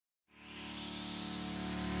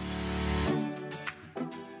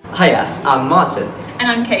Hiya, I'm Martin, And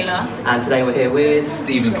I'm Kayla. and today we're here with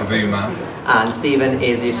Stephen Kavuma. and Stephen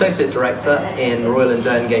is the Associate Director in Royal and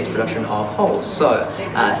Derngate's production of Holes. So,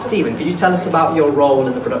 Stephen, could you tell us about your role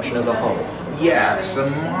in the production as a whole? Yeah, so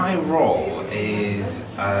my role is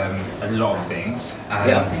a lot of things,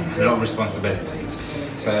 a lot of responsibilities.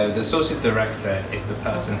 So the associate director is the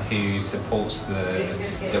person who supports the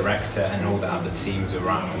director and all the other teams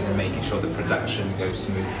around in making sure the production goes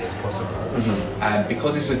smoothly as possible.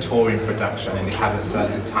 Because it's a touring production and it has a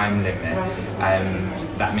certain time limit,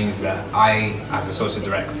 that means that I, as associate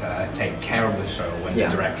director, take care of the show when the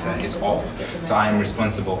director is off. So I am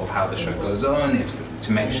responsible of how the show goes on,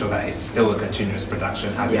 to make sure that it's still a continuous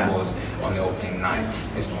production as it was on the opening night.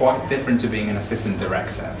 It's quite different to being an assistant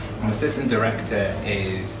director. An assistant director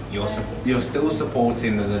is you're still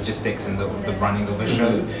supporting the logistics and the running of a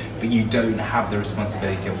show, but you don't have the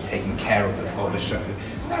responsibility of taking care of the show.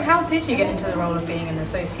 So how did you get into the role of being an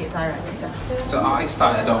associate director? So I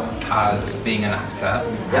started off as being an actor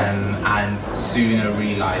and sooner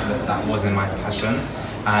realised that that wasn't my passion.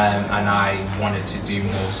 And I wanted to do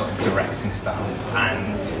more sort of directing stuff,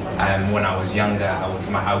 and when I was younger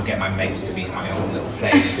I would get my mates to be in my own little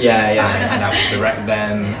plays and I would direct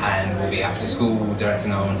them, and we'll be after school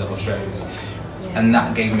directing our own little shows, and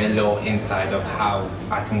that gave me a little insight of how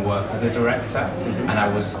I can work as a director, and I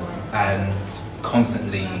was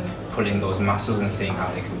constantly pulling those muscles and seeing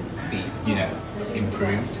how they could be,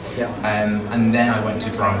 improved. And then I went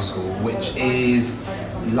to drama school, which is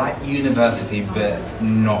like university but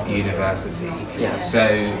not university. So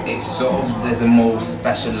it's sort of, there's a more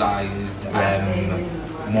specialised,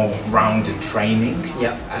 more rounded training.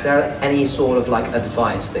 Is there any sort of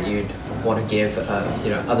advice that you'd want to give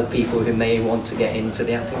other people who may want to get into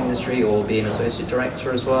the acting industry or be an associate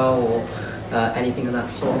director as well, or anything of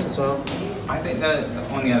that sort as well? I think the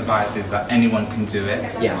only advice is that anyone can do it.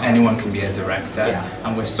 Anyone can be a director,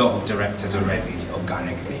 and we're sort of directors already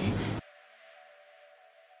organically.